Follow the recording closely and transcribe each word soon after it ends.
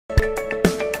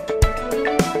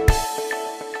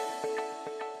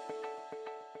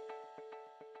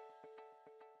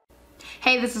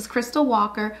Hey, this is Krystal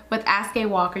Walker with Ask A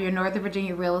Walker, your Northern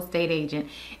Virginia real estate agent.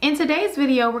 In today's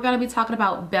video, we're going to be talking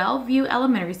about Belle View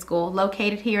Elementary School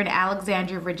located here in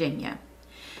Alexandria, Virginia.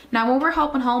 Now, when we're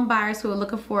helping home buyers who are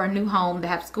looking for a new home that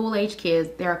have school-age kids,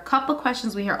 there are a couple of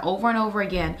questions we hear over and over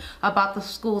again about the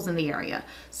schools in the area.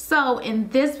 So in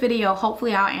this video,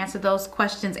 hopefully I'll answer those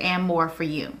questions and more for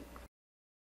you.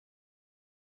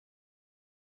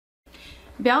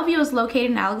 Belle View is located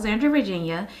in Alexandria,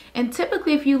 Virginia, and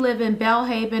typically if you live in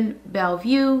Belhaven, Belle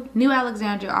View, New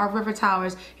Alexandria, or River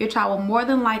Towers, your child will more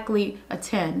than likely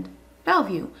attend Belle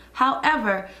View.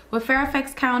 However, with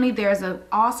Fairfax County, there's an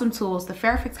awesome tool. It's the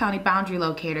Fairfax County Boundary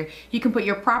Locator. You can put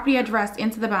your property address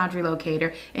into the boundary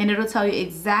locator and it'll tell you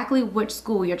exactly which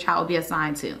school your child will be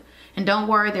assigned to. And don't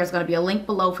worry, there's going to be a link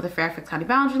below for the Fairfax County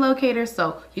Boundary Locator,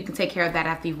 so you can take care of that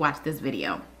after you've watched this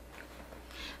video.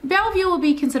 Belle View will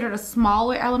be considered a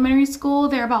smaller elementary school.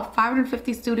 There are about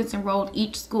 550 students enrolled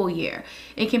each school year.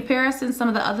 In comparison, some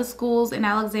of the other schools in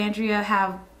Alexandria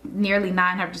have nearly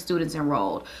 900 students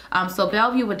enrolled. So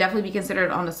Belle View would definitely be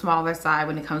considered on the smaller side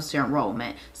when it comes to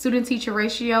enrollment. Student-teacher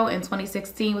ratio in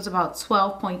 2016 was about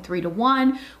 12.3 to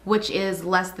 1, which is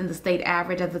less than the state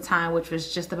average at the time, which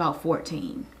was just about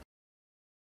 14.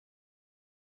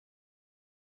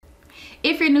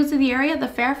 If you're new to the area, the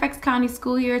Fairfax County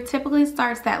school year typically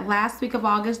starts that last week of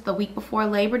August, the week before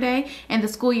Labor Day, and the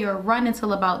school year will run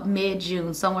until about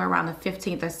mid-June, somewhere around the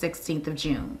 15th or 16th of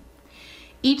June.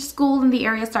 Each school in the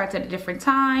area starts at a different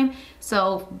time,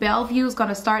 so Belle View is going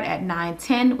to start at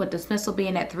 9:10 with dismissal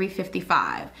being at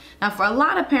 3:55. Now for a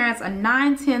lot of parents, a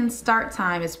 9:10 start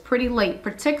time is pretty late,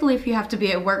 particularly if you have to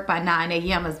be at work by 9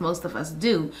 a.m. as most of us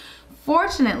do.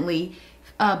 Fortunately,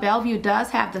 Belle View does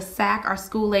have the SAC, or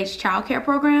school-age child care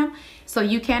program, so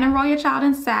you can enroll your child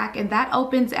in SAC, and that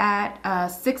opens at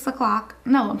 6 o'clock.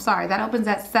 No, I'm sorry, that opens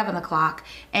at 7 o'clock,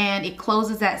 and it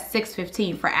closes at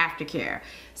 6:15 for aftercare.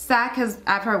 SAC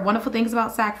I've heard wonderful things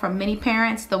about SAC from many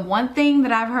parents. The one thing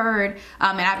that I've heard,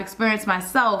 and I've experienced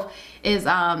myself, is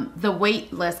the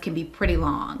wait list can be pretty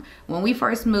long. When we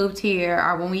first moved here,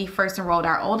 or when we first enrolled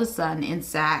our oldest son in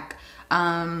SAC,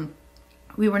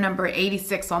 we were number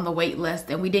 86 on the wait list,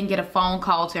 and we didn't get a phone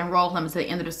call to enroll him until the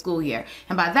end of the school year.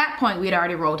 And by that point, we had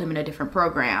already enrolled him in a different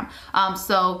program.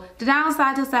 So the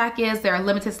downside to SAC is there are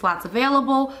limited slots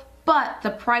available, but the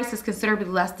price is considerably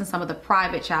less than some of the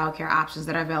private child care options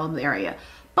that are available in the area.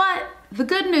 But the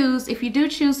good news, if you do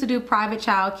choose to do private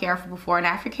child care for before and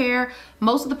after care,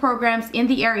 most of the programs in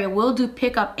the area will do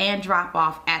pickup and drop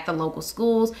off at the local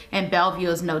schools, and Belle View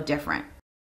is no different.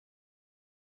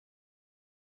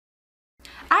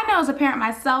 I know as a parent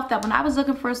myself that when I was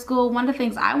looking for a school, one of the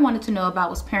things I wanted to know about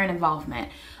was parent involvement.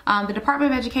 The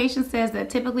Department of Education says that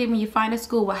typically when you find a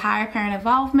school with higher parent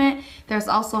involvement, there's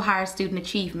also higher student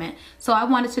achievement. So I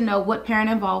wanted to know what parent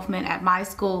involvement at my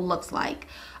school looks like.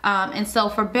 And so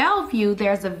for Belle View,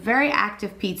 there's a very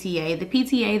active PTA. The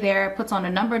PTA there puts on a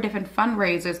number of different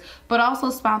fundraisers, but also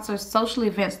sponsors social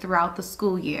events throughout the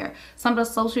school year. Some of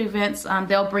the social events,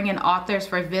 they'll bring in authors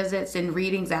for visits and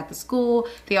readings at the school.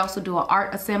 They also do an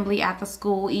art assembly at the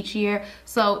school each year.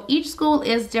 So each school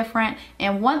is different.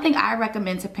 And one thing I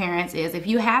recommend to parents is if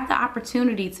you have the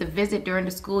opportunity to visit during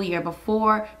the school year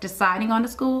before deciding on the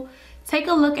school, take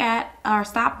a look at or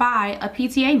stop by a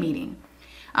PTA meeting.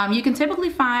 You can typically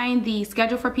find the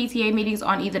schedule for PTA meetings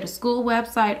on either the school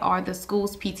website or the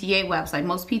school's PTA website.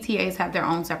 Most PTAs have their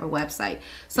own separate website.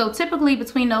 So typically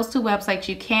between those two websites,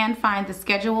 you can find the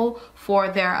schedule for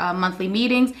their monthly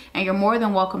meetings, and you're more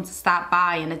than welcome to stop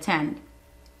by and attend.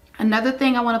 Another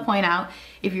thing I want to point out,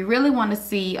 if you really want to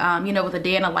see, what the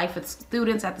day in the life of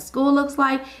students at the school looks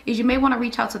like, is you may want to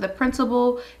reach out to the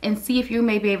principal and see if you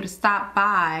may be able to stop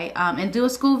by and do a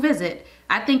school visit.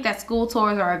 I think that school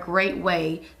tours are a great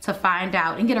way to find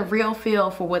out and get a real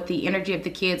feel for what the energy of the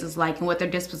kids is like and what their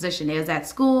disposition is at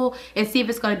school, and see if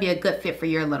it's going to be a good fit for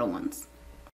your little ones.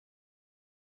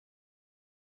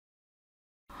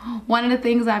 One of the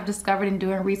things I've discovered in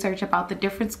doing research about the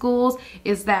different schools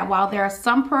is that while there are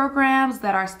some programs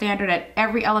that are standard at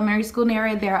every elementary school in the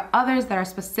area, there are others that are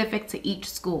specific to each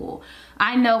school.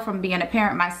 I know from being a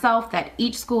parent myself that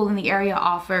each school in the area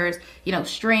offers,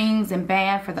 strings and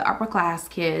band for the upper class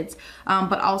kids,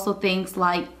 but also things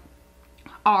like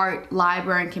art,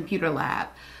 library, and computer lab.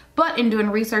 But in doing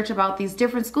research about these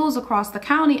different schools across the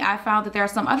county, I found that there are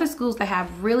some other schools that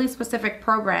have really specific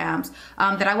programs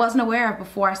that I wasn't aware of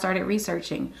before I started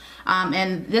researching.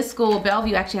 And this school, Belle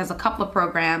View, actually has a couple of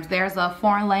programs. There's a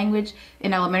foreign language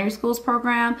in elementary schools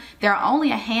program. There are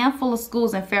only a handful of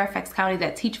schools in Fairfax County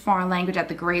that teach foreign language at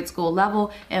the grade school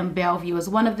level, and Belle View is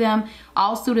one of them.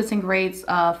 All students in grades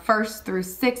 1st through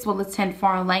 6th will attend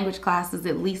foreign language classes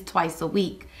at least twice a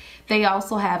week. They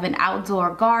also have an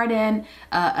outdoor garden,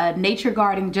 a nature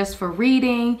garden just for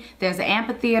reading. There's an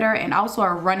amphitheater and also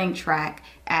a running track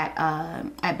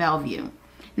at Belle View.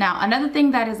 Now, another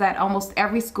thing that is at almost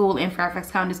every school in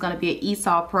Fairfax County is going to be an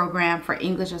ESOL program for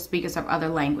English or speakers of other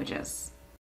languages.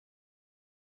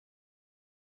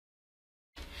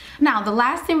 Now, the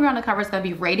last thing we're going to cover is going to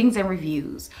be ratings and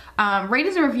reviews.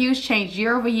 Ratings and reviews change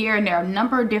year over year, and there are a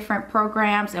number of different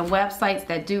programs and websites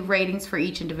that do ratings for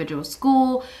each individual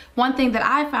school. One thing that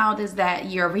I found is that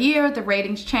year over year, the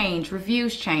ratings change,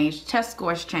 reviews change, test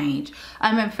scores change.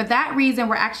 And for that reason,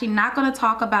 we're actually not going to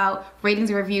talk about ratings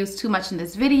and reviews too much in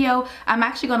this video. I'm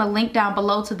actually going to link down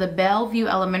below to the Belle View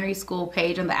Elementary School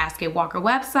page on the Ask a Walker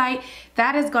website.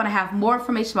 That is going to have more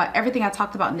information about everything I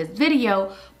talked about in this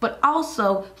video, but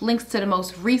also links to the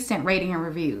most recent rating and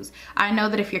reviews. I know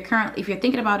that if you're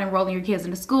thinking about enrolling your kids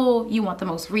into school, you want the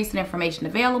most recent information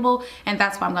available, and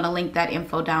that's why I'm going to link that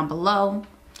info down below.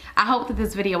 I hope that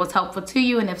this video was helpful to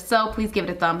you, and if so, please give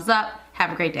it a thumbs up.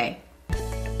 Have a great day.